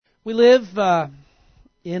We live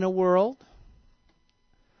in a world,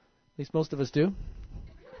 at least most of us do,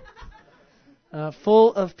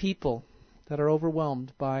 full of people that are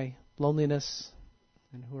overwhelmed by loneliness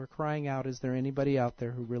and who are crying out, is there anybody out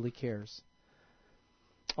there who really cares?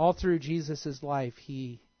 All through Jesus' life,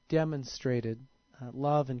 he demonstrated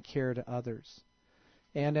love and care to others.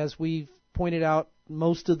 And as we've pointed out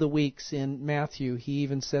most of the weeks in Matthew, he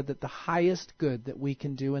even said that the highest good that we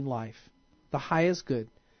can do in life, the highest good,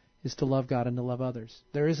 is to love God and to love others.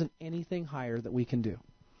 There isn't anything higher that we can do.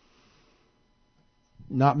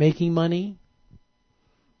 Not making money,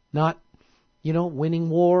 not,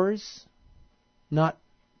 winning wars, not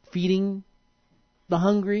feeding the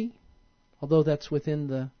hungry, although that's within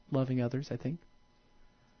the loving others, I think.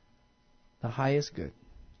 The highest good.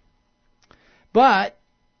 But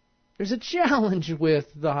there's a challenge with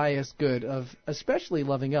the highest good of especially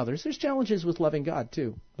loving others. There's challenges with loving God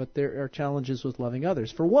too, but there are challenges with loving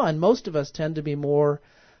others. For one, most of us tend to be more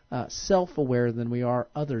self-aware than we are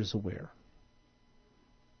others-aware.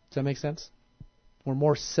 Does that make sense? We're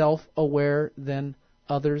more self-aware than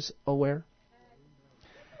others-aware.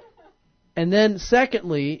 And then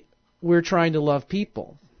secondly, we're trying to love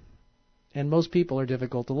people. And most people are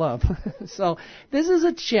difficult to love. So this is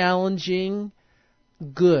a challenging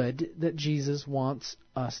good that Jesus wants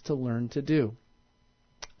us to learn to do.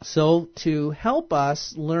 So to help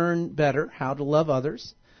us learn better how to love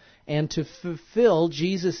others and to fulfill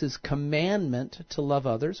Jesus' commandment to love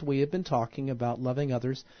others, we have been talking about loving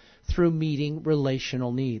others through meeting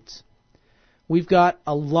relational needs. We've got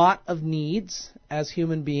a lot of needs as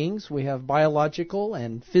human beings. We have biological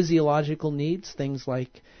and physiological needs, things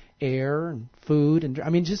like air and food.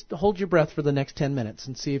 And just hold your breath for the next 10 minutes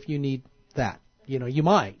and see if you need that. You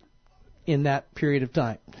might in that period of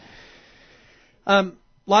time.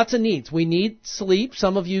 Lots of needs. We need sleep.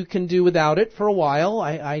 Some of you can do without it for a while.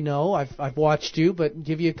 I know. I've watched you, but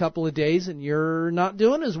give you a couple of days and you're not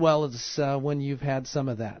doing as well as when you've had some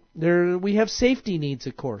of that. We have safety needs,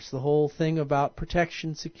 of course. The whole thing about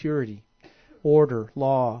protection, security, order,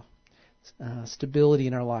 law, stability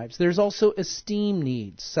in our lives. There's also esteem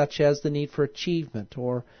needs, such as the need for achievement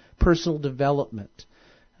or personal development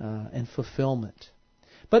and fulfillment.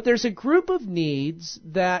 But there's a group of needs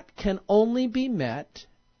that can only be met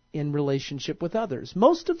in relationship with others.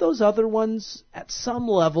 Most of those other ones, at some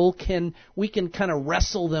level, we can kind of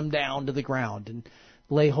wrestle them down to the ground and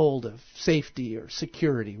lay hold of safety or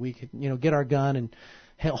security. We could, get our gun and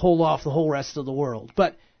hold off the whole rest of the world.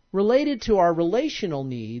 But related to our relational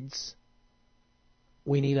needs,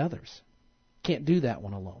 we need others. Can't do that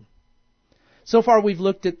one alone. So far we've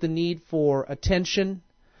looked at the need for attention,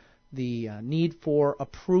 the need for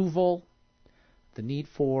approval, the need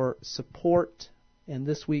for support, and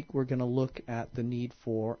this week we're going to look at the need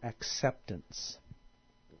for acceptance.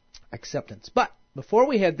 Acceptance. But before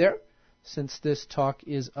we head there, since this talk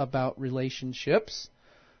is about relationships,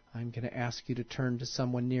 I'm going to ask you to turn to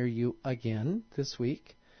someone near you again this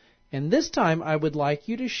week. And this time I would like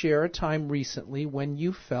you to share a time recently when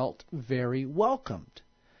you felt very welcomed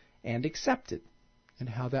and accepted and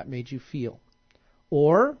how that made you feel.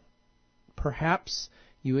 Or perhaps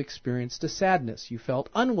you experienced a sadness. You felt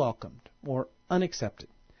unwelcomed or unaccepted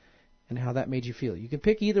and how that made you feel. You can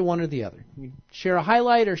pick either one or the other. You can share a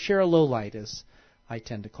highlight or share a low light, as I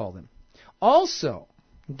tend to call them. Also,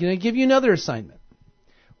 I'm going to give you another assignment.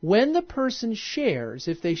 When the person shares,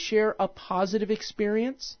 if they share a positive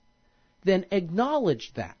experience, then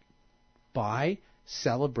acknowledge that by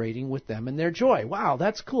celebrating with them in their joy. Wow,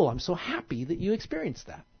 that's cool. I'm so happy that you experienced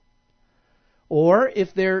that. Or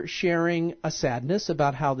if they're sharing a sadness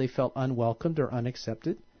about how they felt unwelcomed or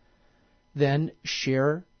unaccepted, then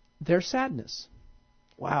share their sadness.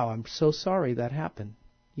 Wow, I'm so sorry that happened.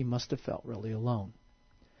 You must have felt really alone.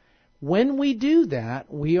 When we do that,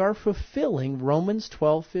 we are fulfilling Romans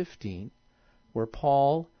 12:15, where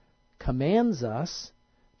Paul commands us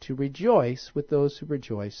to rejoice with those who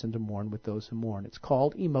rejoice and to mourn with those who mourn. It's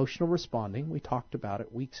called emotional responding. We talked about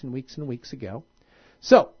it weeks and weeks and weeks ago.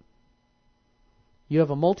 So, you have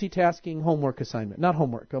a multitasking homework assignment. Not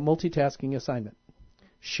homework, a multitasking assignment.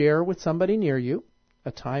 Share with somebody near you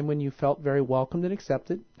a time when you felt very welcomed and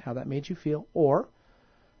accepted, how that made you feel, or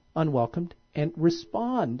unwelcomed, and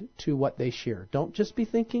respond to what they share. Don't just be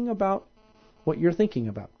thinking about what you're thinking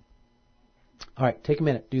about. All right, take a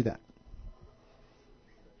minute, do that.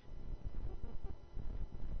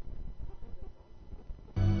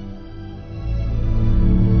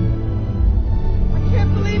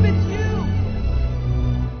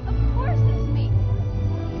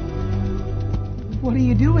 What are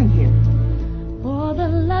you doing here? For the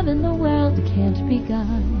love in the world can't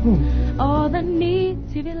begun. All the need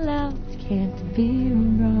to be loved can't be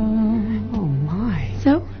wrong. Oh, my.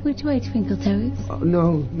 So, which way, Twinkle Toes?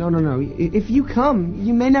 No. If you come,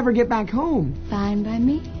 you may never get back home. Fine by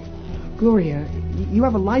me. Gloria, you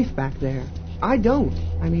have a life back there. I don't.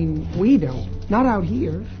 I mean, we don't. Not out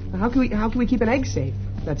here. How can we keep an egg safe?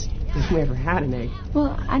 That's if we ever had an egg.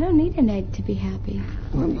 Well, I don't need an egg to be happy.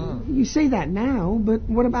 Well, you say that now, but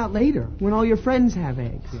what about later, when all your friends have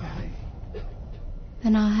eggs?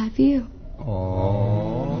 Then I'll have you.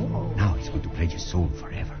 Oh. Now he's going to pledge his soul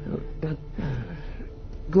forever.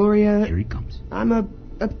 Gloria... Here he comes. I'm a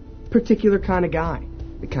particular kind of guy.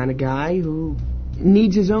 The kind of guy who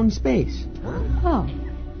needs his own space. Oh.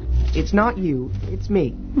 It's not you, it's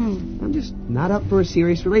me. I'm just not up for a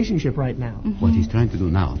serious relationship right now. What he's trying to do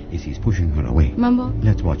now is he's pushing her away. Mumble.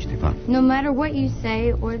 Let's watch the fun. No matter what you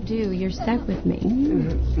say or do, you're stuck with me.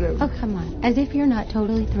 Oh, come on. As if you're not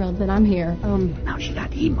totally thrilled that I'm here. Now she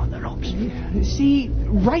got him on the ropes. See,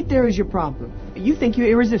 right there is your problem. You think you're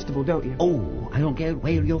irresistible, don't you? Oh, I don't care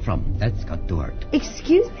where you're from. That's got to hurt.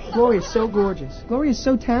 Excuse me? Gloria's so gorgeous. Gloria's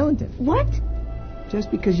so talented. What? Just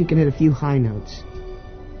because you can hit a few high notes.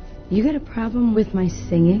 You got a problem with my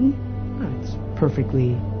singing? It's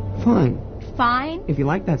perfectly fine. Fine. If you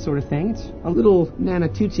like that sort of thing, it's a little Nana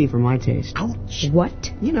Tootsie for my taste. Ouch. What?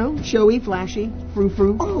 You know, showy, flashy,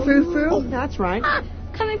 frou-frou. Oh, frou-frou? Oh, that's right.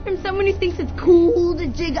 Coming from someone who thinks it's cool to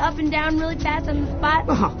jig up and down really fast on the spot?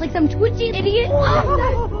 Like some twitchy idiot?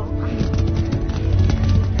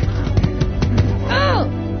 Oh,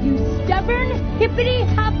 you stubborn,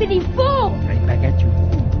 hippity-hoppity fool! Right back at you.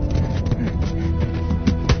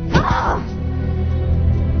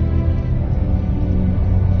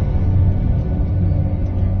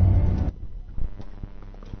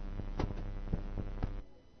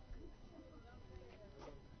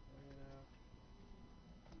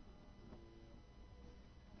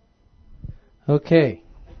 Okay.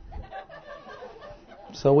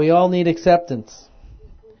 So we all need acceptance.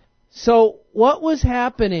 So what was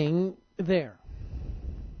happening there?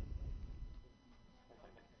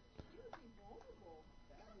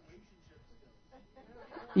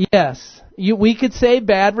 Yes. We could say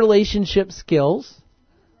bad relationship skills.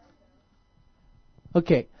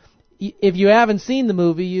 Okay. If you haven't seen the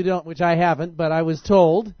movie, you don't, which I haven't, but I was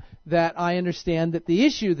told that I understand that the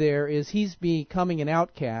issue there is he's becoming an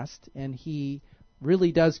outcast, and he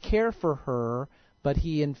really does care for her, but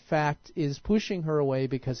he in fact is pushing her away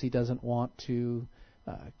because he doesn't want to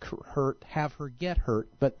have her get hurt,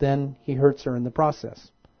 but then he hurts her in the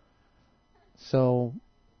process. So,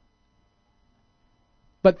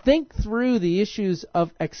 but think through the issues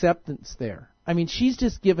of acceptance there. I mean, she's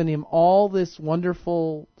just given him all this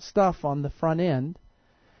wonderful stuff on the front end,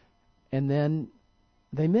 and then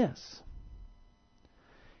they miss.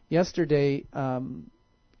 Yesterday,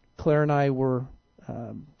 Claire and I were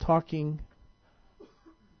talking.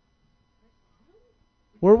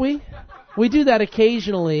 Were we? We do that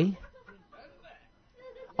occasionally.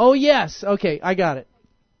 Oh, yes. Okay, I got it.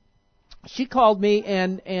 She called me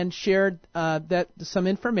and shared that some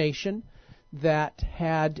information that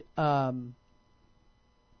had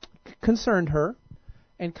concerned her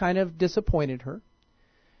and kind of disappointed her.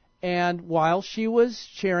 And while she was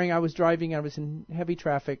sharing, I was driving, I was in heavy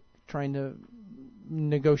traffic trying to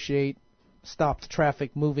negotiate stopped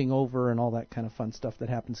traffic moving over and all that kind of fun stuff that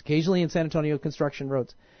happens occasionally in San Antonio construction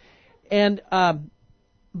roads. And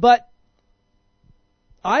but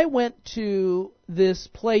I went to this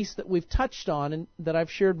place that we've touched on and that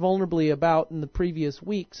I've shared vulnerably about in the previous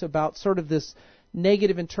weeks about sort of this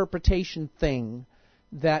negative interpretation thing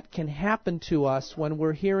that can happen to us when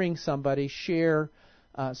we're hearing somebody share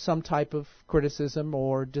some type of criticism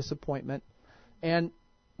or disappointment. And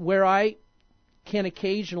where I can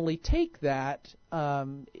occasionally take that,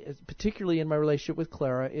 particularly in my relationship with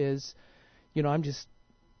Clara, is, I'm just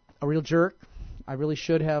a real jerk. I really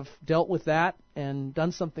should have dealt with that and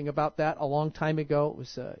done something about that a long time ago. It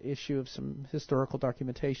was an issue of some historical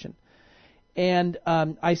documentation. And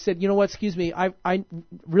I said, you know what, excuse me, I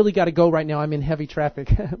really got to go right now. I'm in heavy traffic.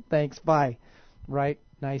 Thanks, bye. Right,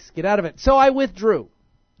 nice, get out of it. So I withdrew,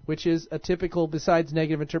 which is a typical, besides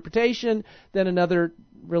negative interpretation, then another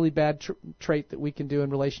really bad trait that we can do in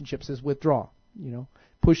relationships is withdraw,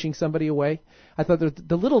 pushing somebody away. I thought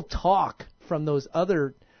the little talk from those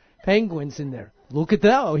other penguins in there. Look at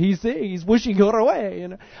that, he's pushing her away.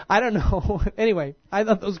 I don't know. Anyway, I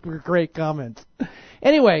thought those were great comments.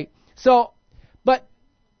 Anyway, so, but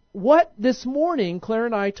what this morning, Claire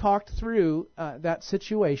and I talked through that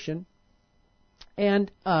situation.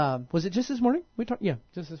 And was it just this morning?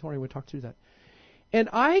 Just this morning we talked through that. And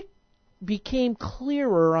I became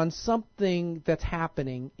clearer on something that's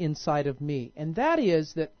happening inside of me. And that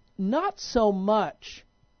is that not so much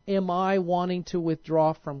am I wanting to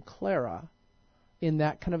withdraw from Clara in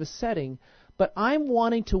that kind of a setting, but I'm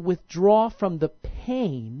wanting to withdraw from the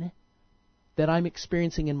pain that I'm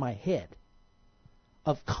experiencing in my head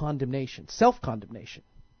of condemnation, self-condemnation.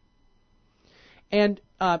 And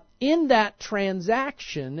in that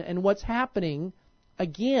transaction and what's happening,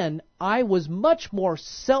 again, I was much more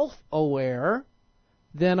self-aware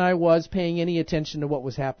than I was paying any attention to what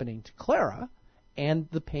was happening to Clara and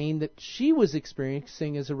the pain that she was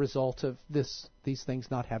experiencing as a result of these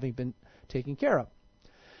things not having been taken care of.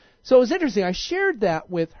 So it was interesting. I shared that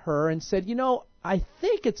with her and said, I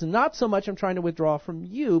think it's not so much I'm trying to withdraw from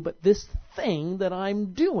you, but this thing that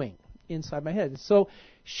I'm doing inside my head. So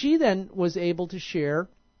she then was able to share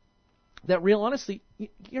that real honestly.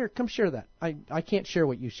 Here, come share that. I can't share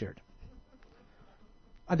what you shared.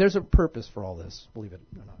 There's a purpose for all this, believe it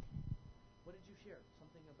or not. What did you share?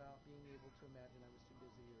 Something about being able to imagine I was too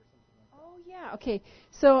busy or something like that. Oh, yeah. Okay.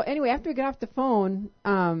 So anyway, after we got off the phone,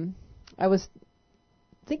 I was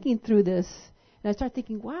thinking through this, and I started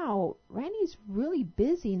thinking, wow, Randy's really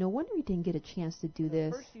busy. No wonder he didn't get a chance to do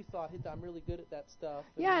this. At first you thought, I'm really good at that stuff.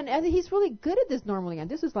 Yeah, and he's really good at this normally. And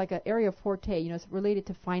this is like an area of forte. It's related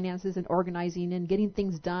to finances and organizing and getting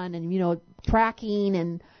things done and, tracking.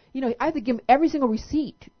 And, I have to give him every single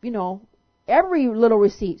receipt, every little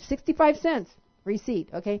receipt, 65 cents receipt,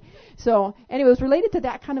 okay? So, anyway, it was related to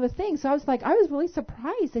that kind of a thing. So I was really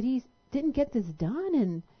surprised that he didn't get this done.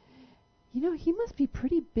 And, he must be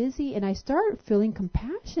pretty busy, and I started feeling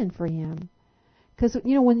compassion for him. Because,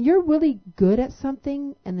 when you're really good at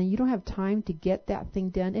something and then you don't have time to get that thing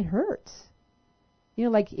done, it hurts.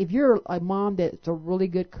 Like if you're a mom that's a really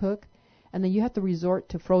good cook and then you have to resort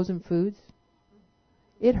to frozen foods,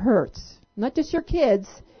 it hurts. Not just your kids,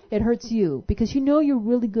 it hurts you. Because you're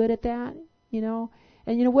really good at that,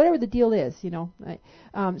 And, whatever the deal is,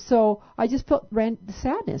 So I just felt the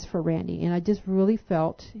sadness for Randy, and I just really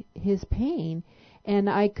felt his pain. And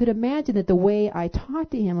I could imagine that the way I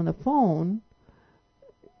talked to him on the phone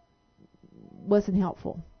wasn't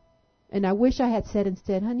helpful. And I wish I had said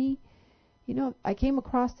instead, honey, I came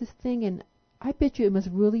across this thing, and I bet you it must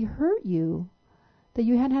really hurt you that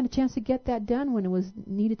you hadn't had a chance to get that done when it was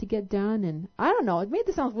needed to get done. And I don't know, it made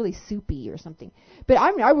this sound really soupy or something. But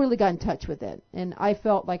I really got in touch with it, and I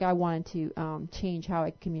felt like I wanted to change how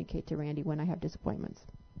I communicate to Randy when I have disappointments.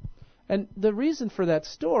 And the reason for that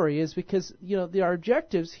story is because, our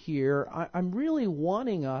objectives here, I'm really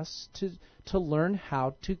wanting us to learn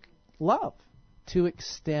how to love, to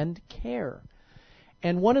extend care.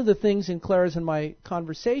 And one of the things in Clara's and my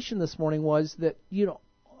conversation this morning was that,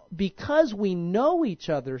 because we know each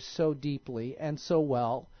other so deeply and so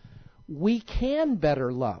well, we can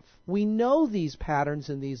better love. We know these patterns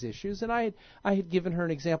and these issues. And I had given her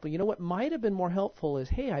an example. What might have been more helpful is,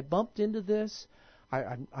 hey, I bumped into this.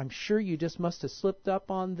 I'm sure you just must have slipped up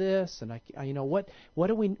on this. And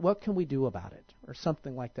what can we do about it, or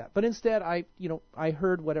something like that. But instead, I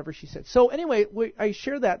heard whatever she said. So anyway, I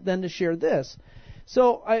share that then to share this.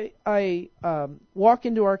 So I walk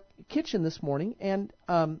into our kitchen this morning and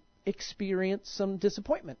experience some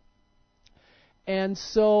disappointment. And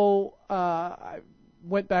so I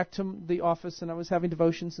went back to the office, and I was having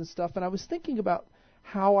devotions and stuff, and I was thinking about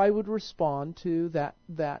how I would respond to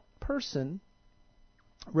that person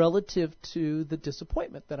relative to the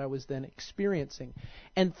disappointment that I was then experiencing,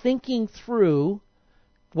 and thinking through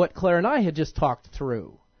what Claire and I had just talked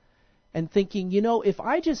through, and thinking, if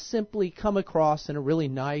I just simply come across in a really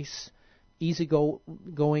nice,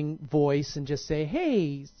 easygoing voice and just say,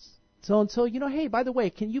 hey, so-and-so, hey, by the way,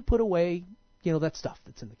 can you put away, that stuff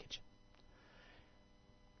that's in the kitchen?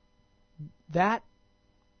 That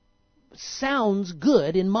sounds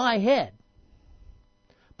good in my head.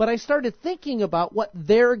 But I started thinking about what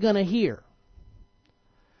they're going to hear,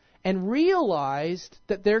 and realized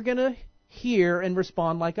that they're going to hear and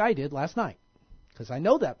respond like I did last night, because I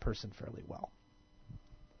know that person fairly well.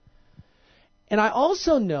 And I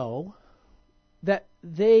also know that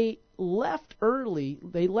they left early,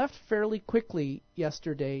 they left fairly quickly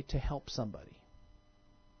yesterday to help somebody.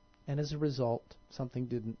 And as a result, something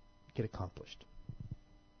didn't get accomplished.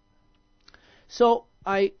 So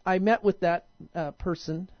I met with that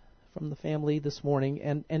person from the family this morning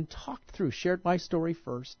and talked through, shared my story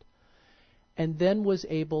first, and then was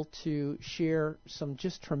able to share some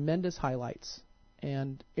just tremendous highlights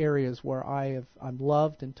and areas where I'm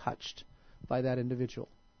loved and touched by that individual.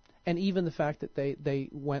 And even the fact that they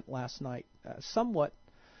went last night somewhat,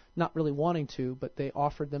 not really wanting to, but they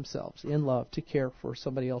offered themselves in love to care for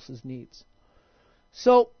somebody else's needs.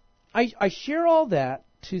 So I share all that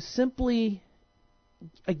to simply,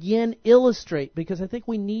 again, illustrate, because I think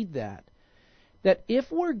we need that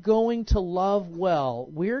if we're going to love well,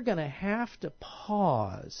 we're going to have to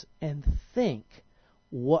pause and think,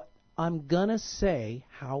 what I'm going to say,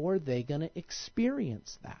 how are they going to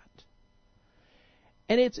experience that?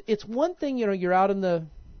 And it's one thing, you're out in the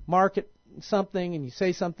market something and you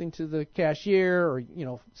say something to the cashier or,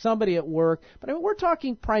 somebody at work. But I mean, we're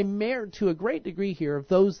talking to a great degree here of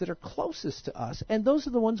those that are closest to us. And those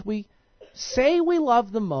are the ones we say we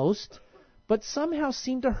love the most, but somehow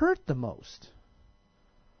seem to hurt the most.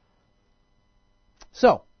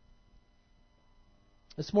 So,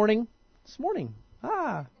 this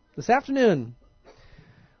afternoon,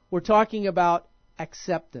 we're talking about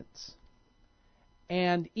acceptance.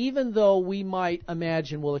 And even though we might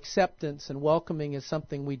imagine, acceptance and welcoming is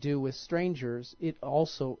something we do with strangers, it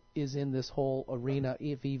also is in this whole arena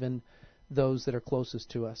of even those that are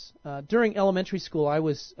closest to us. During elementary school, I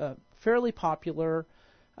was fairly popular,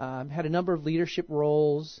 had a number of leadership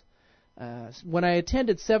roles. When I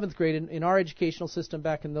attended 7th grade in our educational system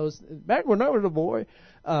back when I was a boy,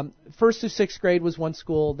 1st through 6th grade was one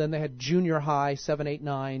school, then they had junior high, 7, 8,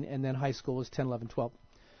 9, and then high school was 10, 11, 12.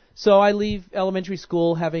 So I leave elementary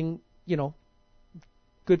school having,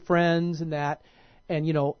 good friends and that,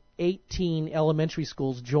 and, 18 elementary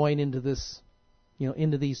schools join into this,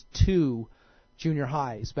 into these 2 junior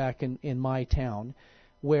highs back in my town,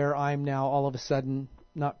 where I'm now all of a sudden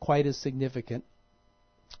not quite as significant.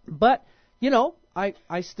 But,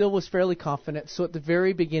 I still was fairly confident. So at the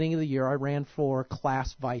very beginning of the year, I ran for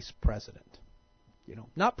class vice president.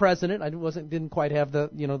 Not president. I didn't quite have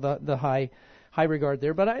the high regard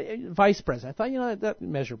there, but vice president. I thought, that's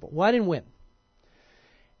measurable. Well, I didn't win.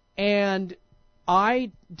 And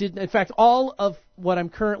I did, in fact, all of what I'm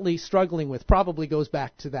currently struggling with probably goes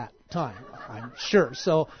back to that time, I'm sure.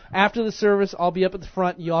 So after the service, I'll be up at the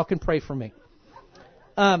front. You all can pray for me.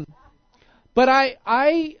 But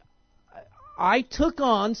I took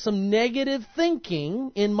on some negative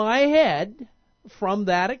thinking in my head from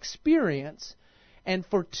that experience, and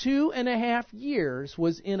for 2.5 years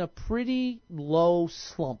was in a pretty low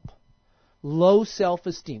slump, low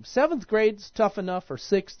self-esteem. 7th grade's tough enough, or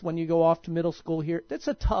 6th when you go off to middle school here. That's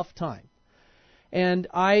a tough time. And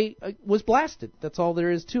I was blasted. That's all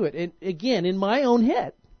there is to it. And again, in my own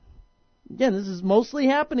head. Again, this is mostly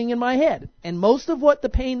happening in my head. And most of what the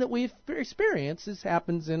pain that we experience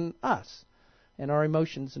happens in us and our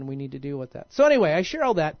emotions, and we need to deal with that. So anyway, I share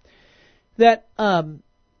all that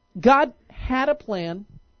God had a plan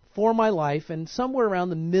for my life, and somewhere around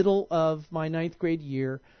the middle of my 9th grade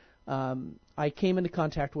year, I came into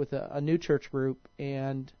contact with a new church group,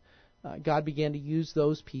 and God began to use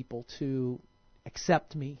those people to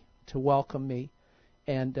accept me, to welcome me,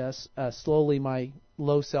 and slowly my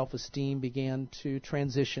low self-esteem began to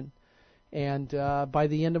transition. And by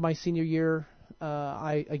the end of my senior year,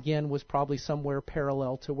 I, again, was probably somewhere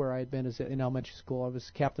parallel to where I had been in elementary school. I was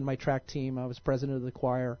captain of my track team. I was president of the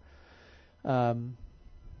choir. Had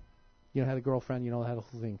a girlfriend, had a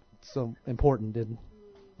whole thing. So important in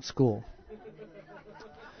school.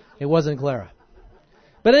 It wasn't Clara.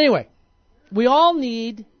 But anyway, we all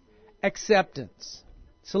need acceptance.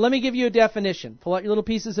 So let me give you a definition. Pull out your little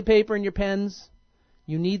pieces of paper and your pens.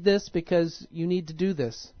 You need this because you need to do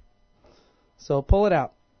this. So pull it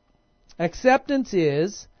out. Acceptance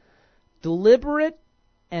is deliberate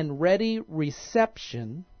and ready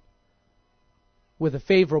reception with a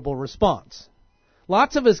favorable response.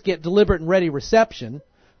 Lots of us get deliberate and ready reception.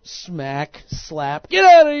 Smack, slap, get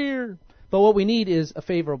out of here. But what we need is a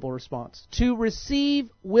favorable response. To receive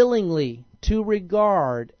willingly, to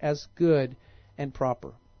regard as good and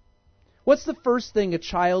proper. What's the first thing a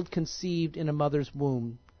child conceived in a mother's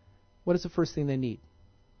womb? What is the first thing they need?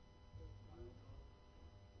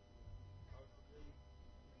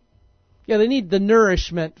 Yeah, they need the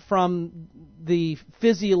nourishment from the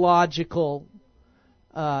physiological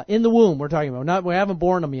in the womb. We're talking about. We haven't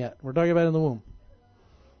born them yet. We're talking about in the womb.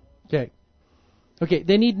 Okay.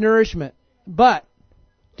 They need nourishment, but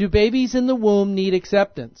do babies in the womb need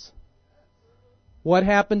acceptance? What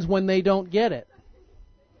happens when they don't get it?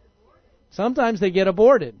 Sometimes they get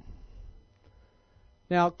aborted.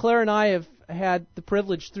 Now, Claire and I have had the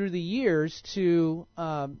privilege through the years to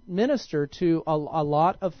minister to a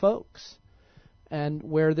lot of folks, and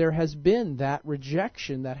where there has been that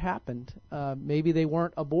rejection that happened. Maybe they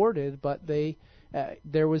weren't aborted, but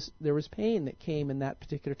there was pain that came in that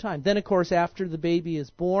particular time. Then, of course, after the baby is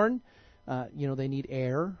born, they need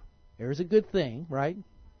air. Air is a good thing, right?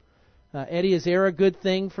 Eddie, is air a good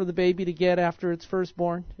thing for the baby to get after it's first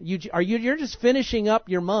born? You're just finishing up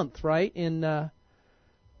your month, right?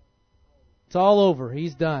 It's all over.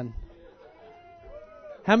 He's done.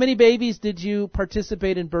 How many babies did you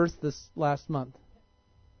participate in birth this last month?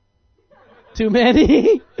 Too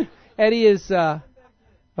many? Eddie is a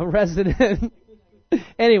resident.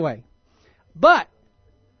 Anyway, but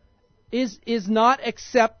is not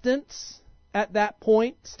acceptance at that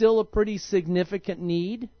point still a pretty significant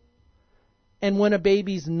need? And when a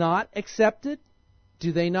baby's not accepted,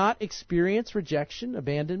 do they not experience rejection,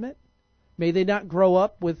 abandonment? May they not grow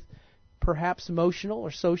up with perhaps emotional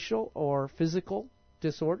or social or physical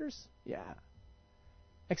disorders? Yeah.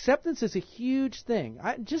 Acceptance is a huge thing.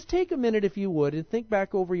 Just take a minute, if you would, and think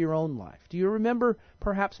back over your own life. Do you remember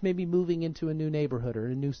perhaps maybe moving into a new neighborhood or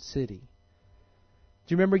a new city?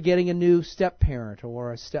 Do you remember getting a new step-parent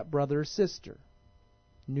or a step-brother or sister?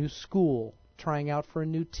 New school, trying out for a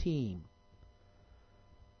new team.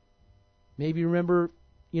 Maybe you remember,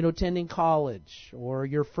 attending college or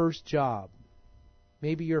your first job.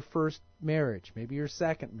 Maybe your first marriage, maybe your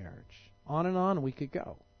second marriage. On and on we could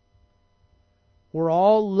go. We're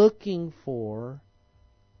all looking for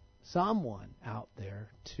someone out there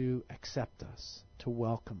to accept us, to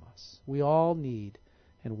welcome us. We all need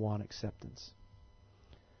and want acceptance.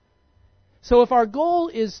 So if our goal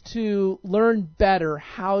is to learn better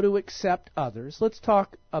how to accept others, let's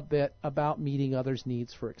talk a bit about meeting others'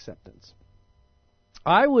 needs for acceptance.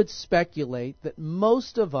 I would speculate that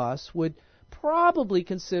most of us would probably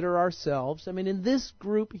consider ourselves, in this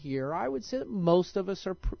group here, I would say that most of us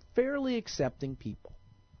are fairly accepting people.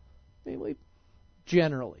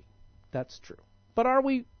 Generally, that's true. But are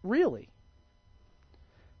we really?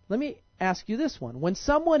 Let me ask you this one. When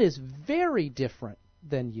someone is very different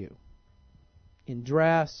than you, in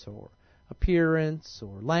dress or appearance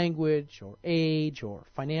or language or age or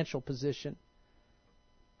financial position,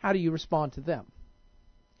 how do you respond to them?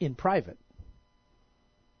 In private,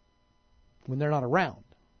 when they're not around.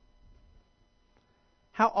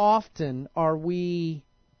 How often are we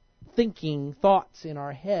thinking thoughts in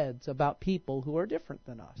our heads about people who are different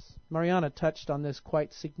than us? Mariana touched on this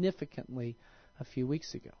quite significantly a few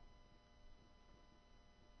weeks ago.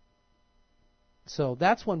 So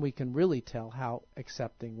that's when we can really tell how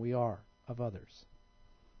accepting we are of others.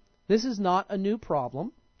 This is not a new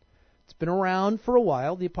problem. It's been around for a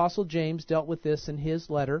while. The Apostle James dealt with this in his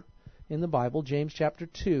letter in the Bible, James chapter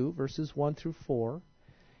 2, verses 1 through 4.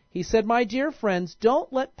 He said, "My dear friends,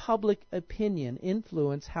 don't let public opinion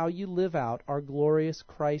influence how you live out our glorious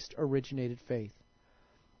Christ-originated faith.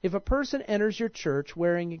 If a person enters your church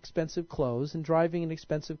wearing expensive clothes and driving an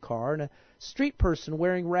expensive car, and a street person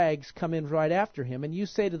wearing rags come in right after him, and you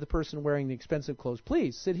say to the person wearing the expensive clothes,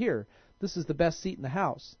 'Please, sit here. This is the best seat in the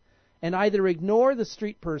house,' and either ignore the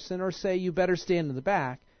street person or say, 'You better stand in the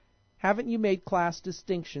back,' haven't you made class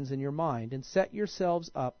distinctions in your mind and set yourselves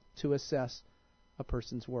up to assess a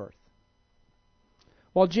person's worth?"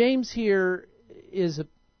 While James here is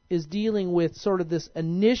dealing with sort of this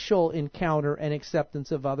initial encounter and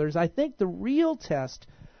acceptance of others, I think the real test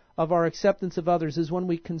of our acceptance of others is when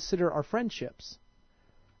we consider our friendships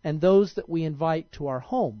and those that we invite to our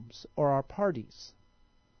homes or our parties.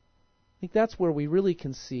 I think that's where we really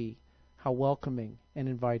can see how welcoming and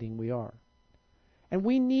inviting we are. And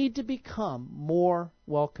we need to become more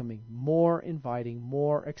welcoming, more inviting,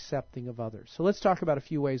 more accepting of others. So let's talk about a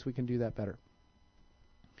few ways we can do that better.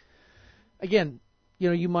 Again,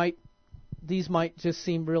 these might just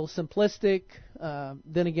seem real simplistic.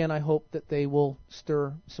 Then again, I hope that they will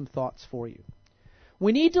stir some thoughts for you.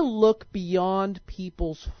 We need to look beyond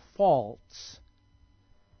people's faults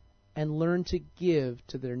and learn to give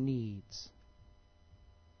to their needs.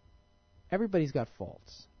 Everybody's got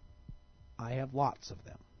faults. I have lots of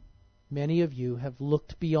them. Many of you have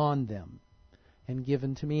looked beyond them and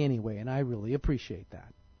given to me anyway, and I really appreciate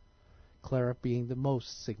that. Clara being the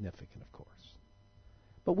most significant, of course.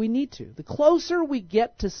 But we need to. The closer we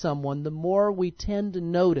get to someone, the more we tend to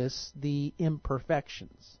notice the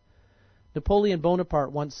imperfections. Napoleon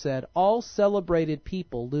Bonaparte once said, "All celebrated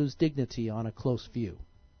people lose dignity on a close view."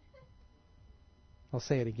 I'll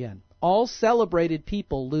say it again. All celebrated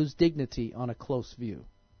people lose dignity on a close view.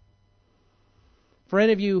 For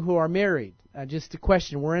any of you who are married, just a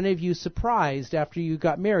question, were any of you surprised after you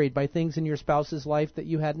got married by things in your spouse's life that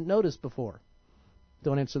you hadn't noticed before?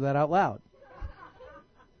 Don't answer that out loud.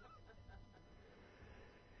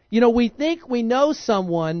 We think we know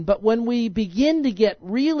someone, but when we begin to get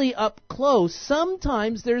really up close,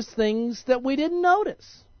 sometimes there's things that we didn't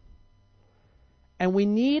notice. And we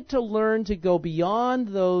need to learn to go beyond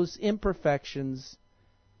those imperfections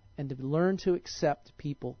and to learn to accept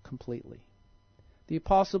people completely. The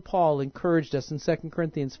Apostle Paul encouraged us in 2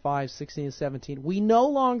 Corinthians 5:16 and 17. We no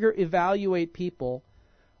longer evaluate people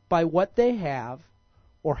by what they have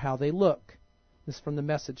or how they look. This is from the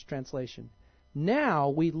Message translation. Now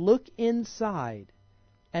we look inside,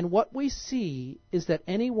 and what we see is that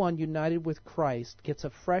anyone united with Christ gets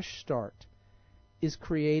a fresh start, is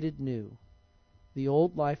created new. The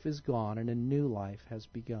old life is gone, and a new life has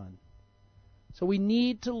begun. So we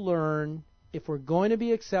need to learn, if we're going to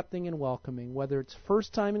be accepting and welcoming, whether it's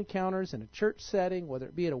first-time encounters in a church setting, whether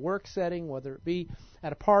it be at a work setting, whether it be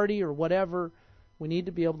at a party or whatever, we need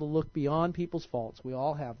to be able to look beyond people's faults. We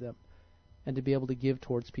all have them. And to be able to give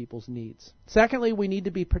towards people's needs. Secondly, we need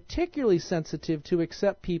to be particularly sensitive to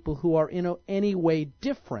accept people who are in any way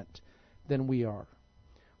different than we are.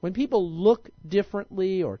 When people look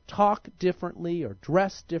differently or talk differently or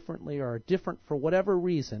dress differently or are different for whatever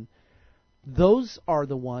reason, those are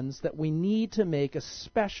the ones that we need to make a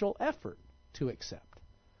special effort to accept.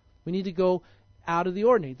 We need to go out of the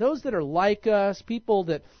ordinary. Those that are like us, people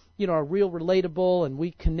that are real relatable and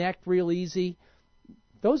we connect real easy,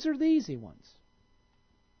 those are the easy ones.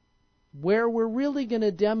 Where we're really going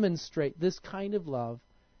to demonstrate this kind of love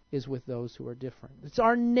is with those who are different. It's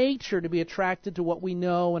our nature to be attracted to what we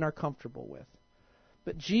know and are comfortable with.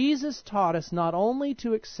 But Jesus taught us not only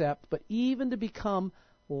to accept, but even to become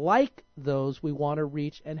like those we want to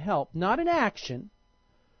reach and help. Not in action.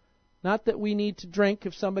 Not that we need to drink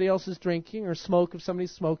if somebody else is drinking or smoke if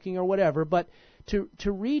somebody's smoking or whatever, but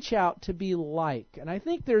to reach out to be like. And I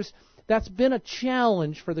think that's been a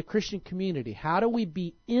challenge for the Christian community. How do we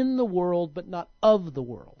be in the world but not of the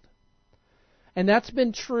world? And that's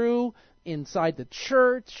been true inside the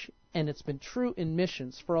church, and it's been true in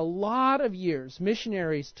missions. For a lot of years,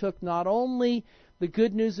 missionaries took not only the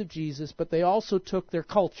good news of Jesus, but they also took their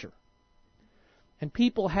culture. And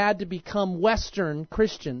people had to become Western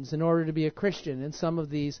Christians in order to be a Christian in some of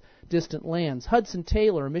these distant lands. Hudson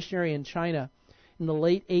Taylor, a missionary in China, in the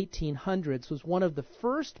late 1800s, was one of the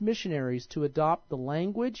first missionaries to adopt the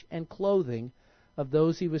language and clothing of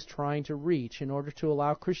those he was trying to reach in order to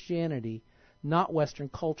allow Christianity, not Western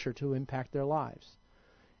culture, to impact their lives.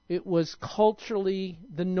 It was culturally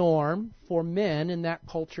the norm for men in that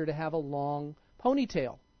culture to have a long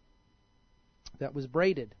ponytail that was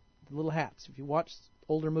braided, the little hats. If you watch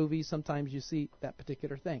older movies, sometimes you see that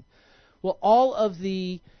particular thing. Well, all of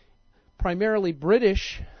the primarily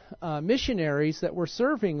British missionaries that were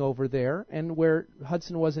serving over there, and where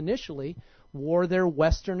Hudson was initially, wore their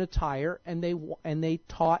Western attire, and they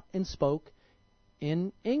taught and spoke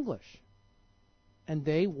in English. And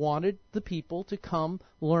they wanted the people to come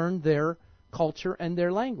learn their culture and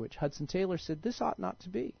their language. Hudson Taylor said, this ought not to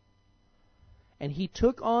be. And he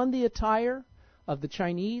took on the attire of the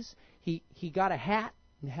Chinese. He got a hat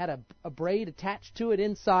and had a braid attached to it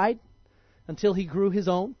inside until he grew his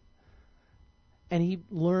own. And he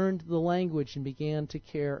learned the language and began to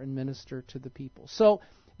care and minister to the people. So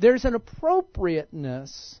there's an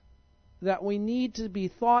appropriateness that we need to be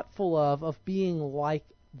thoughtful of being like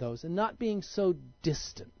those and not being so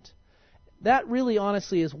distant. That really,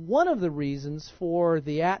 honestly, is one of the reasons for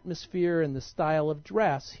the atmosphere and the style of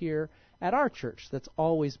dress here at our church. That's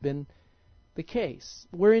always been the case.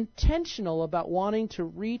 We're intentional about wanting to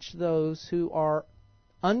reach those who are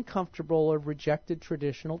uncomfortable or rejected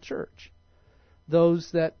traditional church.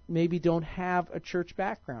 Those that maybe don't have a church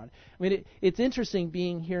background. I mean, it's interesting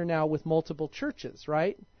being here now with multiple churches,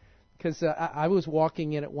 right? Because I was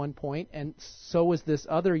walking in at one point, and so was this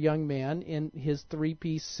other young man in his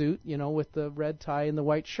three-piece suit, with the red tie and the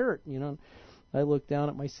white shirt. I looked down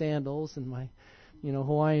at my sandals and my,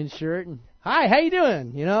 Hawaiian shirt, and hi, how you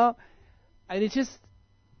doing? And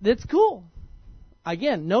it's cool.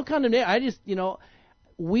 Again, no condemnation.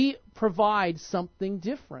 We provide something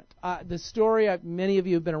different. The story, many of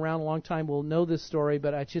you have been around a long time will know this story,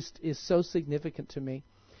 but it just is so significant to me.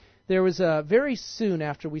 There was very soon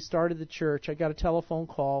after we started the church, I got a telephone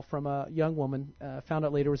call from a young woman, found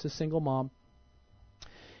out later was a single mom.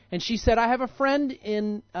 And she said, I have a friend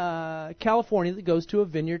in California that goes to a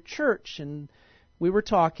Vineyard church. And we were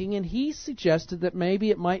talking, and he suggested that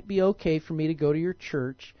maybe it might be okay for me to go to your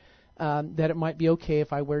church, that it might be okay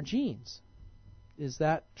if I wear jeans. Is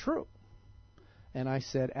that true? And I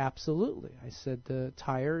said, absolutely. I said, the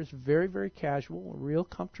attire is very, very casual, real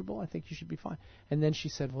comfortable. I think you should be fine. And then she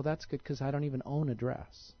said, well, that's good because I don't even own a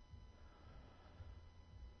dress.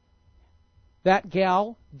 That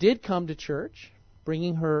gal did come to church,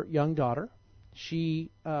 bringing her young daughter.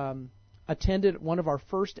 She attended one of our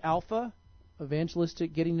first Alpha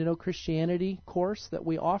evangelistic Getting to Know Christianity course that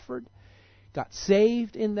we offered. Got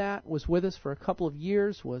saved in that, was with us for a couple of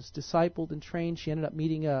years, was discipled and trained. She ended up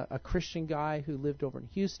meeting a Christian guy who lived over in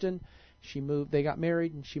Houston. They got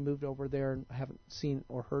married, and she moved over there, and I haven't seen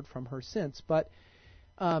or heard from her since. But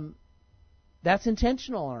that's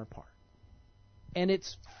intentional on our part. And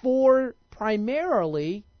it's for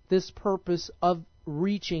primarily this purpose of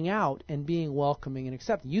reaching out and being welcoming and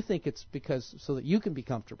accepting. You think it's because so that you can be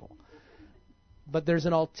comfortable. But there's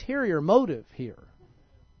an ulterior motive here,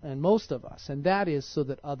 and most of us, and that is so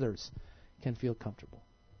that others can feel comfortable.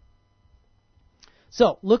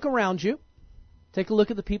 So, look around you. Take a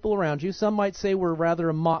look at the people around you. Some might say we're rather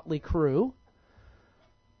a motley crew.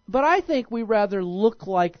 But I think we rather look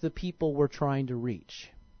like the people we're trying to reach.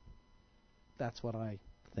 That's what I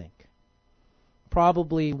think.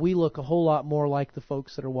 Probably we look a whole lot more like the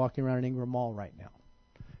folks that are walking around in Ingram Mall right now.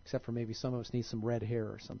 Except for maybe some of us need some red hair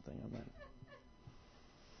or something on that.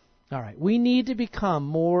 All right. We need to become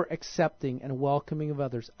more accepting and welcoming of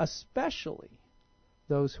others, especially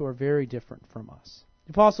those who are very different from us.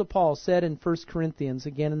 The Apostle Paul said in 1 Corinthians,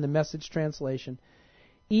 again in the Message translation,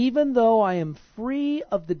 "Even though I am free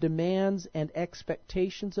of the demands and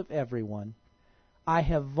expectations of everyone, I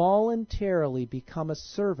have voluntarily become a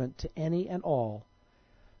servant to any and all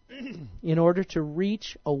in order to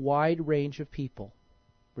reach a wide range of people,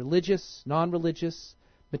 religious, non-religious,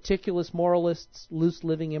 meticulous moralists,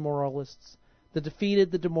 loose-living immoralists, the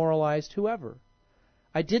defeated, the demoralized, whoever.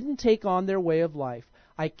 I didn't take on their way of life.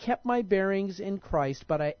 I kept my bearings in Christ,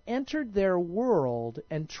 but I entered their world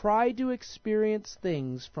and tried to experience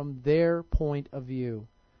things from their point of view.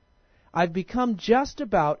 I've become just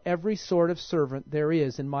about every sort of servant there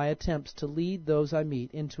is in my attempts to lead those I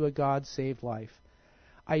meet into a God-saved life.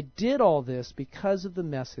 I did all this because of the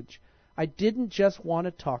message. I didn't just want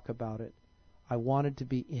to talk about it. I wanted to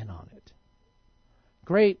be in on it."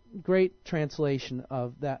 Great translation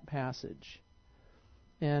of that passage.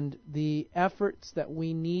 And the efforts that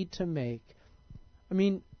we need to make. I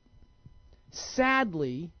mean,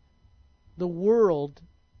 sadly, the world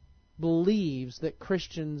believes that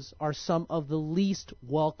Christians are some of the least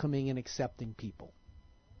welcoming and accepting people.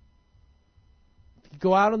 If you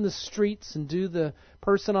go out on the streets and do the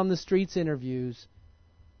person on the streets interviews,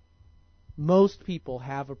 most people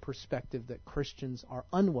have a perspective that Christians are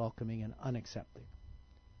unwelcoming and unaccepting.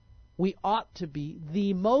 We ought to be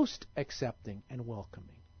the most accepting and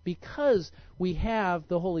welcoming because we have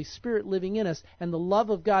the Holy Spirit living in us and the love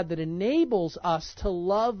of God that enables us to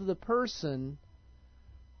love the person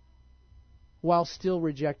while still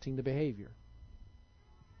rejecting the behavior.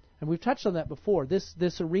 And we've touched on that before.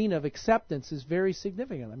 This arena of acceptance is very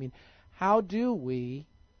significant. I mean, how do we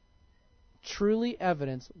truly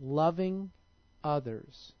evidence loving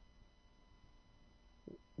others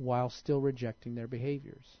while still rejecting their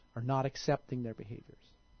behaviors or not accepting their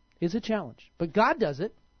behaviors? It's a challenge. But God does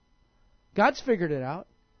it. God's figured it out.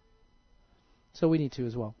 So we need to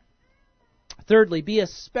as well. Thirdly, be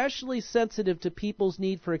especially sensitive to people's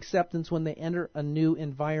need for acceptance when they enter a new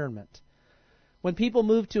environment. When people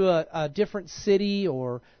move to a different city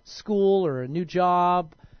or school or a new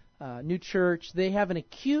job, new church, they have an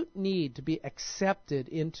acute need to be accepted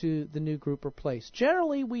into the new group or place.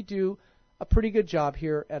 Generally, we do a pretty good job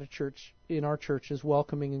here at a church, in our churches,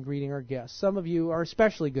 welcoming and greeting our guests. Some of you are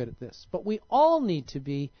especially good at this, but we all need to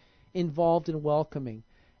be involved in welcoming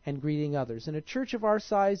and greeting others. In a church of our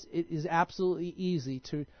size, it is absolutely easy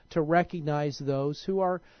to recognize those who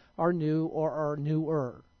are new or are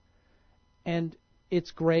newer. And it's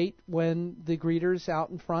great when the greeters out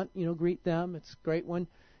in front, greet them. It's great when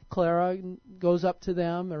Clara goes up to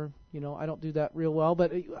them, or, I don't do that real well,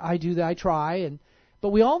 but I do that, I try, but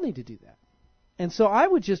we all need to do that. And so I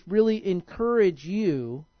would just really encourage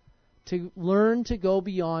you to learn to go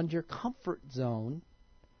beyond your comfort zone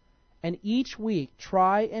and each week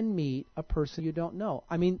try and meet a person you don't know.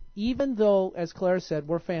 I mean, even though, as Clara said,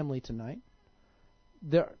 we're family tonight,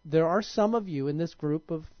 there are some of you in this group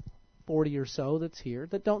of 40 or so that's here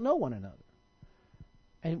that don't know one another.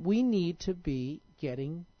 And we need to be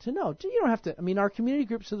getting to know. You don't have to, our community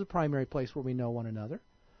groups are the primary place where we know one another.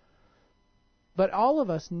 But all of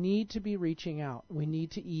us need to be reaching out. We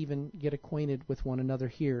need to even get acquainted with one another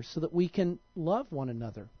here so that we can love one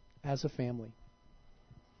another as a family.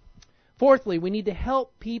 Fourthly, we need to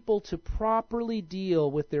help people to properly deal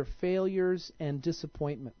with their failures and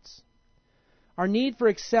disappointments. Our need for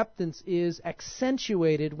acceptance is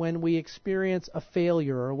accentuated when we experience a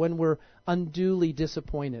failure or when we're unduly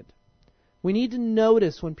disappointed. We need to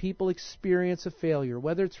notice when people experience a failure,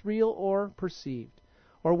 whether it's real or perceived,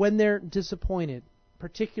 or when they're disappointed,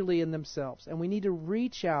 particularly in themselves. And we need to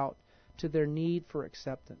reach out to their need for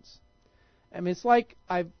acceptance. It's like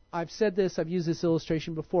I've said this, I've used this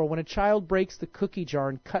illustration before. When a child breaks the cookie jar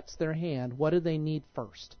and cuts their hand, what do they need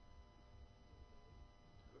first?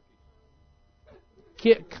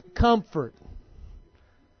 Comfort.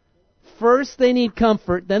 First they need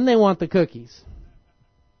comfort, then they want the cookies.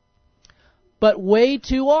 But way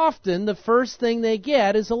too often, the first thing they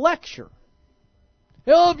get is a lecture.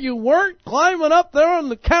 Hell, if you weren't climbing up there on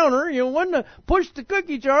the counter, you wouldn't have pushed the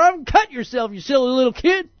cookie jar up and cut yourself, you silly little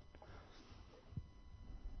kid.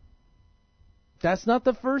 That's not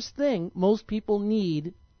the first thing most people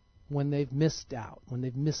need when they've missed out, when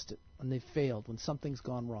they've missed it, when they've failed, when something's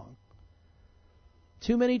gone wrong.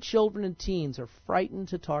 Too many children and teens are frightened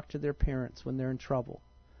to talk to their parents when they're in trouble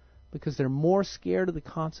because they're more scared of the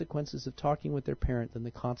consequences of talking with their parent than the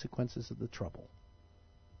consequences of the trouble.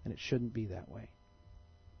 And it shouldn't be that way.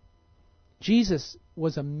 Jesus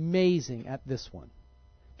was amazing at this one.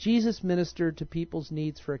 Jesus ministered to people's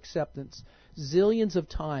needs for acceptance zillions of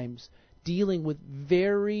times, dealing with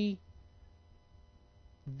very,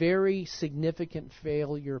 very significant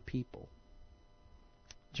failure people.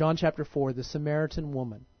 John chapter 4, the Samaritan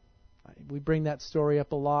woman. We bring that story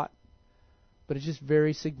up a lot, but it's just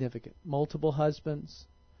very significant. Multiple husbands.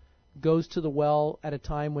 Goes to the well at a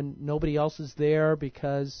time when nobody else is there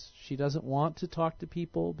because she doesn't want to talk to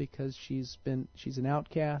people because she's an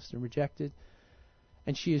outcast and rejected.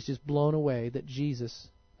 And she is just blown away that Jesus,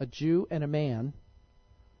 a Jew and a man,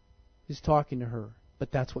 is talking to her.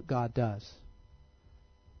 But that's what God does.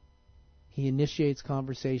 He initiates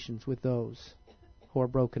conversations with those who are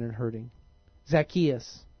broken and hurting.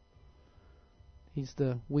 Zacchaeus. He's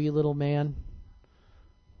the wee little man,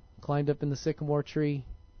 climbed up in the sycamore tree.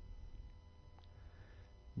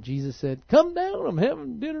 Jesus said, "Come down, I'm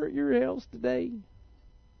having dinner at your house today."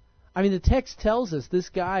 I mean, the text tells us this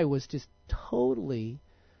guy was just totally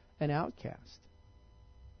an outcast.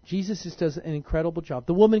 Jesus just does an incredible job.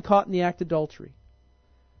 The woman caught in the act of adultery.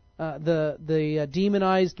 The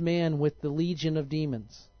demonized man with the legion of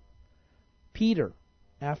demons. Peter,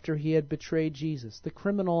 after he had betrayed Jesus. The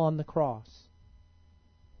criminal on the cross.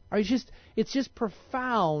 It's just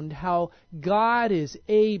profound how God is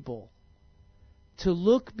able to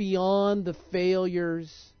look beyond the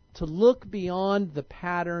failures, to look beyond the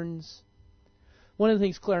patterns. One of the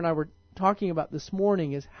things Claire and I were talking about this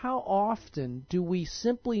morning is how often do we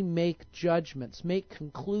simply make judgments, make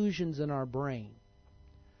conclusions in our brain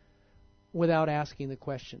without asking the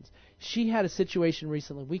questions. She had a situation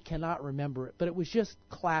recently, we cannot remember it, but it was just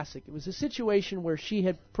classic. It was a situation where she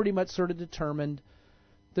had pretty much sort of determined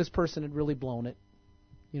this person had really blown it,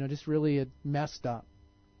 just really had messed up.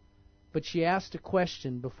 But she asked a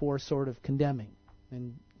question before sort of condemning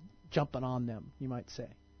and jumping on them, you might say.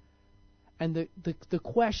 And the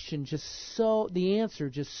question the answer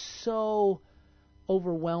just so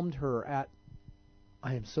overwhelmed her at,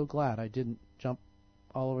 I am so glad I didn't jump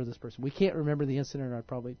all over this person. We can't remember the incident, or I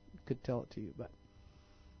probably could tell it to you,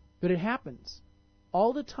 but it happens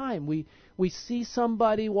all the time. We see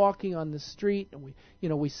somebody walking on the street,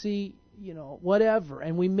 and we see whatever,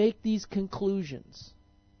 and we make these conclusions.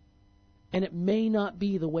 And it may not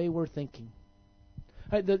be the way we're thinking.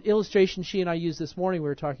 The illustration she and I used this morning we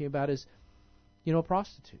were talking about is, a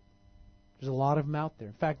prostitute. There's a lot of them out there.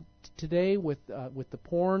 In fact, today with the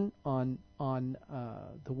porn on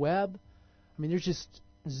the web, I mean, there's just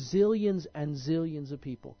zillions and zillions of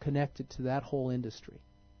people connected to that whole industry.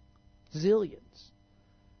 Zillions.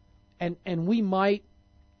 And we might,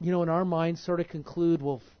 in our minds sort of conclude,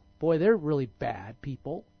 well, boy, they're really bad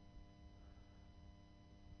people.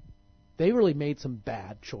 They really made some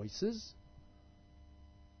bad choices.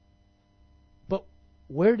 But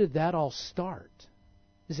where did that all start?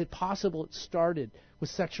 Is it possible it started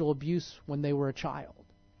with sexual abuse when they were a child?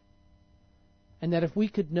 And that if we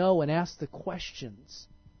could know and ask the questions,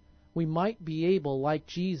 we might be able, like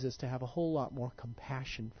Jesus, to have a whole lot more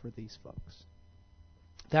compassion for these folks.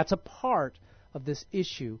 That's a part of this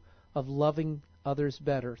issue of loving others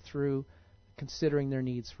better through considering their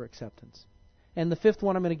needs for acceptance. And the fifth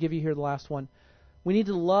one I'm going to give you here, the last one. We need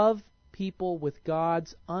to love people with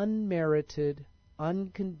God's unmerited,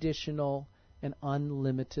 unconditional, and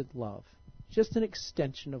unlimited love. Just an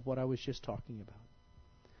extension of what I was just talking about.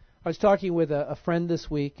 I was talking with a friend this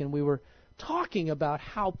week, and we were talking about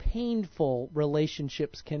how painful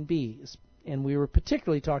relationships can be. And we were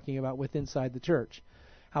particularly talking about with inside the church,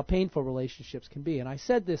 how painful relationships can be. And I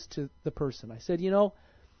said this to the person. I said,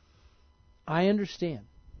 I understand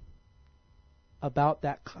about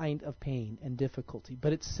that kind of pain and difficulty.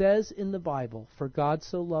 But it says in the Bible, "For God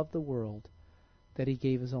so loved the world that He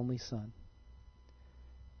gave His only Son."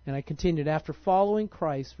 And I continued, after following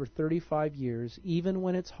Christ for 35 years, even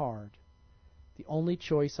when it's hard, the only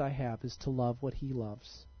choice I have is to love what He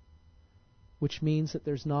loves. Which means that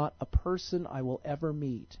there's not a person I will ever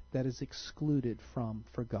meet that is excluded from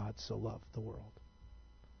 "For God so loved the world."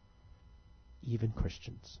 Even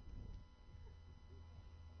Christians.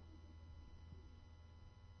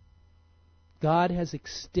 God has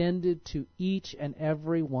extended to each and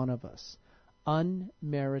every one of us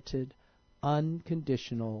unmerited,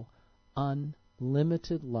 unconditional,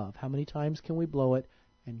 unlimited love. How many times can we blow it?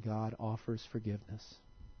 And God offers forgiveness.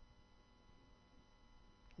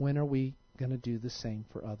 When are we going to do the same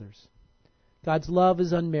for others? God's love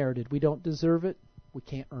is unmerited. We don't deserve it. We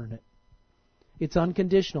can't earn it. It's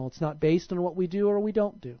unconditional. It's not based on what we do or we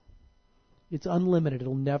don't do. It's unlimited.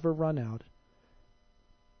 It'll never run out.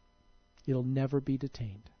 It'll never be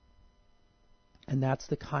detained. And that's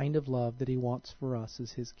the kind of love that He wants for us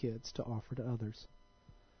as His kids to offer to others.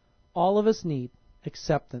 All of us need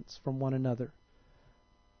acceptance from one another.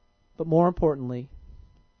 But more importantly,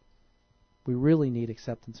 we really need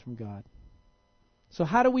acceptance from God. So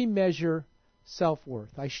how do we measure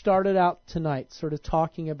self-worth? I started out tonight sort of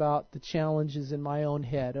talking about the challenges in my own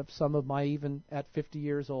head of some of my, even at 50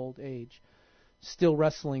 years old age, still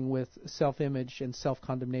wrestling with self-image and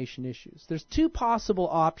self-condemnation issues. There's two possible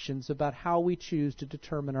options about how we choose to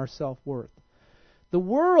determine our self-worth. The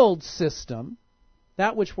world system,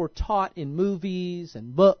 that which we're taught in movies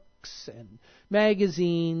and books and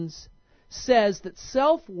magazines, says that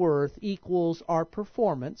self-worth equals our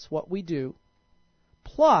performance, what we do,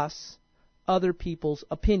 plus other people's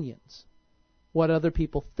opinions, what other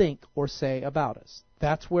people think or say about us.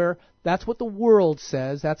 That's what the world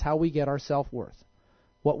says. That's how we get our self-worth.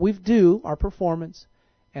 What we do, our performance,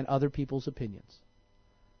 and other people's opinions.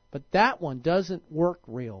 But that one doesn't work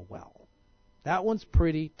real well. That one's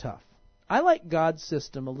pretty tough. I like God's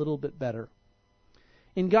system a little bit better.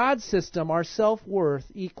 In God's system, our self-worth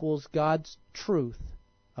equals God's truth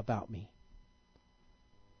about me.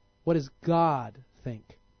 What does God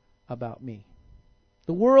think about me?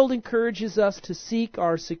 The world encourages us to seek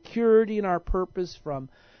our security and our purpose from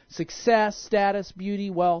success, status, beauty,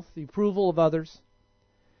 wealth, the approval of others.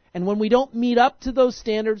 And when we don't meet up to those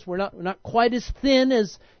standards, we're not quite as thin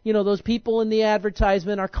as, those people in the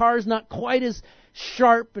advertisement. Our car's not quite as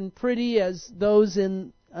sharp and pretty as those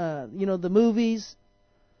in, the movies.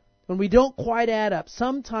 When we don't quite add up,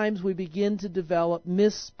 sometimes we begin to develop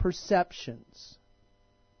misperceptions.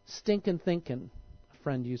 Stinkin' thinking, a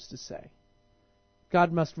friend used to say.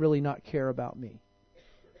 God must really not care about me.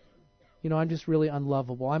 I'm just really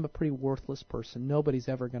unlovable. I'm a pretty worthless person. Nobody's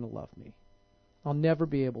ever going to love me. I'll never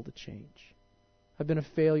be able to change. I've been a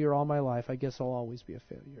failure all my life. I guess I'll always be a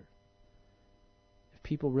failure. If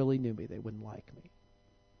people really knew me, they wouldn't like me.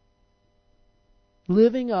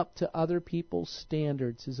 Living up to other people's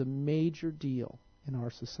standards is a major deal in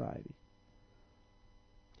our society.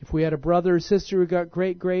 If we had a brother or sister who got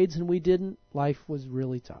great grades and we didn't, life was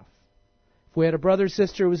really tough. If we had a brother or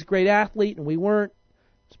sister who was a great athlete and we weren't,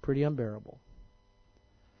 it's pretty unbearable.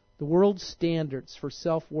 The world's standards for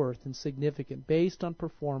self-worth and significance based on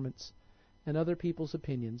performance and other people's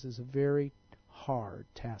opinions is a very hard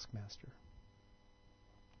taskmaster.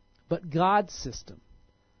 But God's system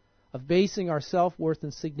of basing our self-worth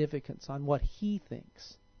and significance on what He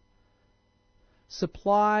thinks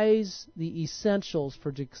supplies the essentials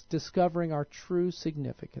for discovering our true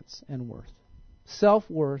significance and worth.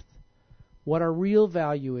 Self-worth, what our real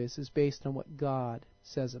value is based on what God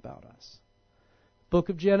says about us. Book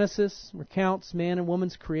of Genesis recounts man and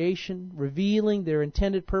woman's creation, revealing their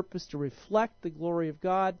intended purpose to reflect the glory of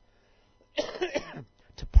God,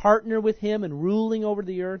 to partner with Him in ruling over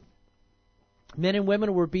the earth. Men and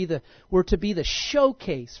women were to be the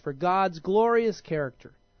showcase for God's glorious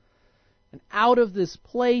character. And out of this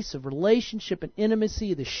place of relationship and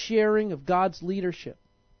intimacy, the sharing of God's leadership,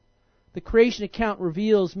 the creation account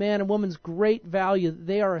reveals man and woman's great value.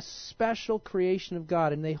 They are a special creation of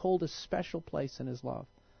God, and they hold a special place in His love.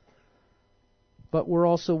 But we're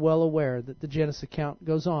also well aware that the Genesis account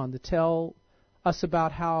goes on to tell us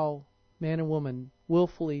about how man and woman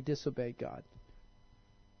willfully disobeyed God,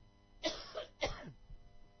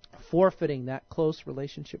 forfeiting that close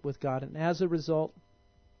relationship with God. And as a result,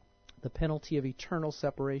 the penalty of eternal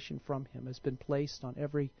separation from Him has been placed on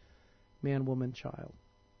every man, woman, child.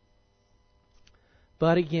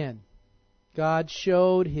 But again, God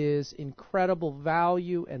showed His incredible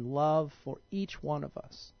value and love for each one of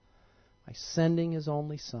us by sending His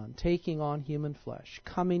only Son, taking on human flesh,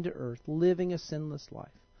 coming to earth, living a sinless life,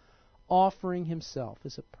 offering Himself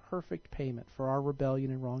as a perfect payment for our rebellion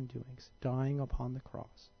and wrongdoings, dying upon the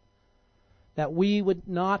cross, that we would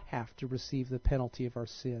not have to receive the penalty of our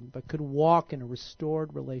sin, but could walk in a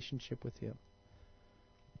restored relationship with Him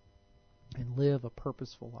and live a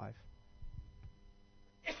purposeful life.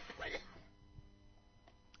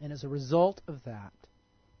 And as a result of that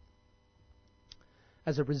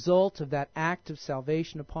act of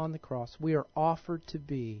salvation upon the cross, we are offered to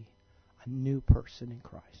be a new person in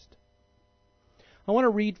Christ. I want to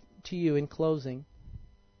read to you in closing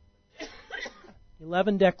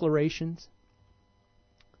 11 declarations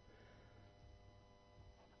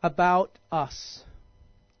about us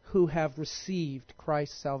who have received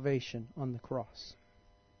Christ's salvation on the cross.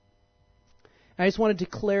 I just want to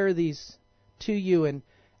declare these to you, and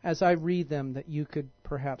as I read them, that you could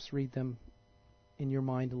perhaps read them in your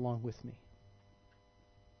mind along with me.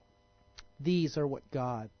 These are what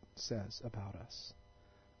God says about us.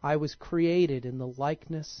 I was created in the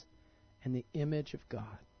likeness and the image of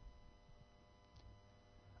God.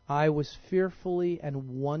 I was fearfully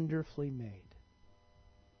and wonderfully made.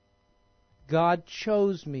 God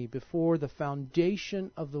chose me before the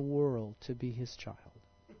foundation of the world to be His child.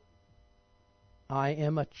 I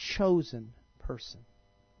am a chosen person.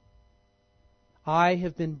 I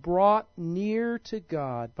have been brought near to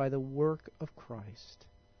God by the work of Christ.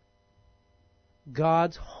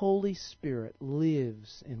 God's Holy Spirit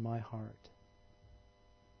lives in my heart.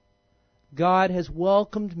 God has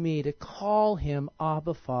welcomed me to call Him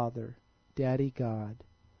Abba Father, Daddy God,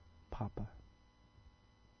 Papa.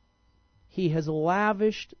 He has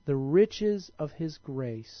lavished the riches of His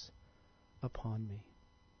grace upon me.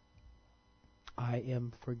 I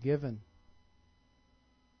am forgiven.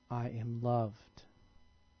 I am loved.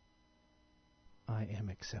 I am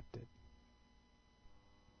accepted.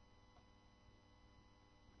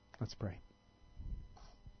 Let's pray.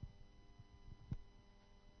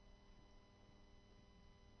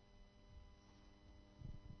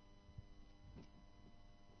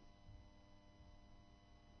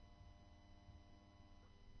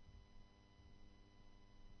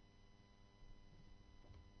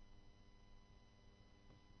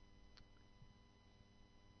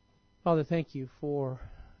 Father, thank you for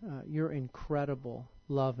your incredible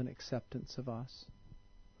love and acceptance of us.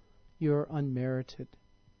 Your unmerited,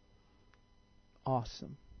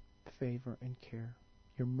 awesome favor and care.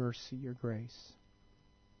 Your mercy, your grace.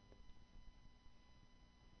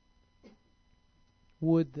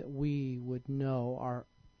 Would that we would know our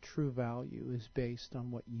true value is based on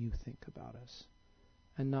what you think about us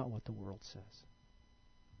and not what the world says.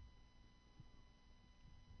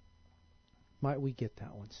 Might we get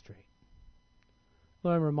that one straight?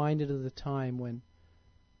 Lord, I'm reminded of the time when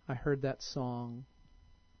I heard that song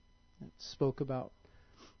that spoke about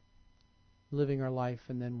living our life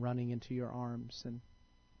and then running into your arms, and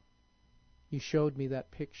you showed me that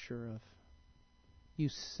picture of you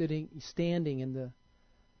standing in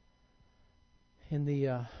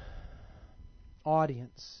the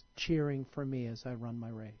audience cheering for me as I run my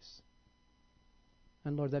race.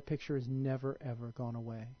 And Lord, that picture has never ever gone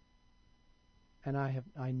away. And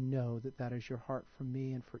I know that that is your heart for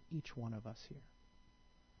me and for each one of us here.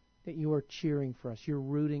 That you are cheering for us. You're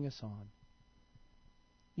rooting us on.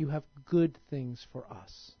 You have good things for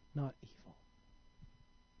us, not evil.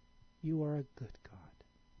 You are a good God.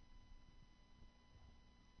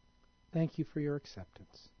 Thank you for your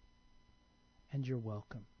acceptance and your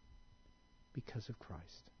welcome because of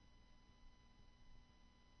Christ.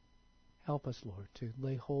 Help us, Lord, to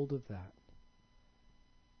lay hold of that.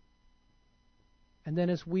 And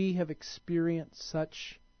then as we have experienced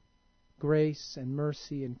such grace and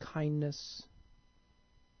mercy and kindness,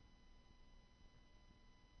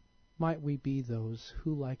 might we be those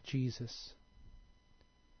who, like Jesus,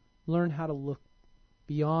 learn how to look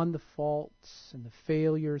beyond the faults and the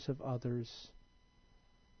failures of others,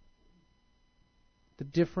 the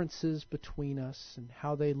differences between us and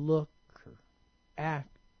how they look or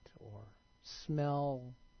act or smell,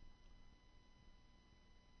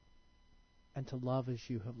 and to love as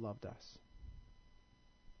you have loved us.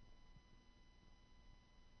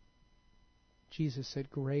 Jesus said,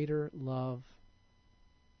 greater love,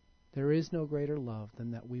 there is no greater love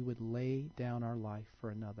than that we would lay down our life for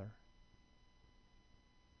another.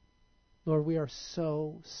 Lord, we are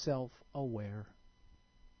so self-aware.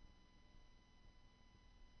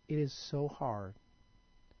 It is so hard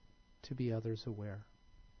to be others aware.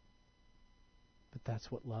 But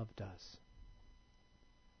that's what love does.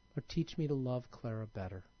 Lord, teach me to love Clara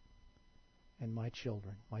better, and my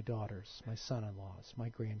children, my daughters, my son-in-laws, my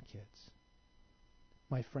grandkids,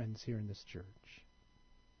 my friends here in this church.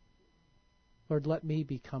 Lord, let me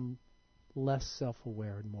become less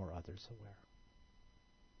self-aware and more others-aware.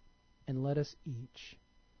 And let us each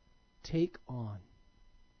take on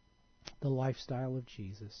the lifestyle of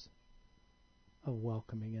Jesus of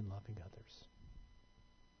welcoming and loving others.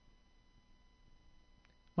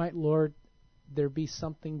 Might, Lord, there be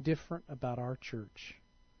something different about our church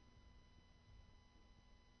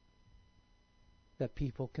that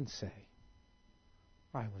people can say,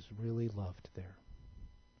 I was really loved there.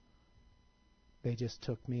 They just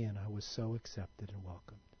took me and I was so accepted and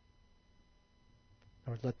welcomed.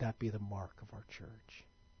 Lord, let that be the mark of our church.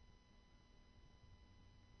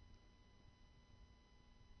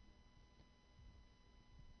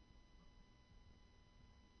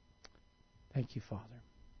 Thank you, Father.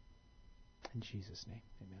 In Jesus' name,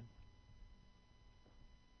 amen.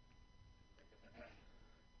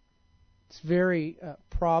 It's very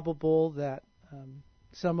probable that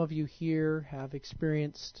some of you here have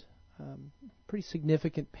experienced pretty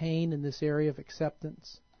significant pain in this area of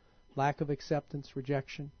acceptance, lack of acceptance,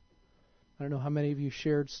 rejection. I don't know how many of you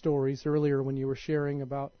shared stories earlier when you were sharing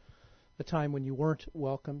about the time when you weren't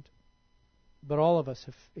welcomed, but all of us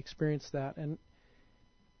have experienced that. And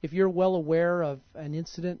if you're well aware of an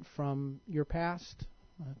incident from your past,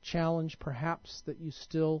 a challenge perhaps that you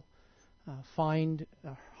still find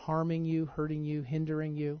harming you, hurting you,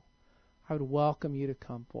 hindering you, I would welcome you to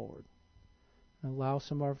come forward and allow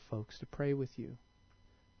some of our folks to pray with you,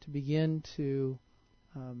 to begin to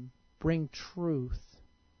bring truth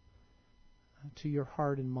to your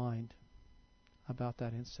heart and mind about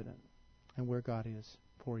that incident and where God is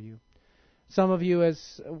for you. Some of you,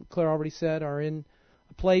 as Claire already said, are in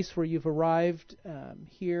a place where you've arrived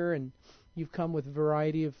here and you've come with a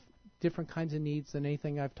variety of different kinds of needs than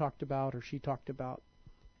anything I've talked about or she talked about.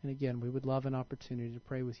 And again, we would love an opportunity to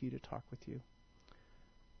pray with you, to talk with you.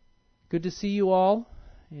 Good to see you all,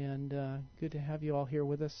 and good to have you all here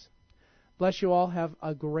with us. Bless you all. Have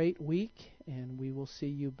a great week, and we will see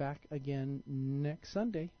you back again next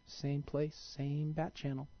Sunday. Same place, same bat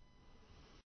channel.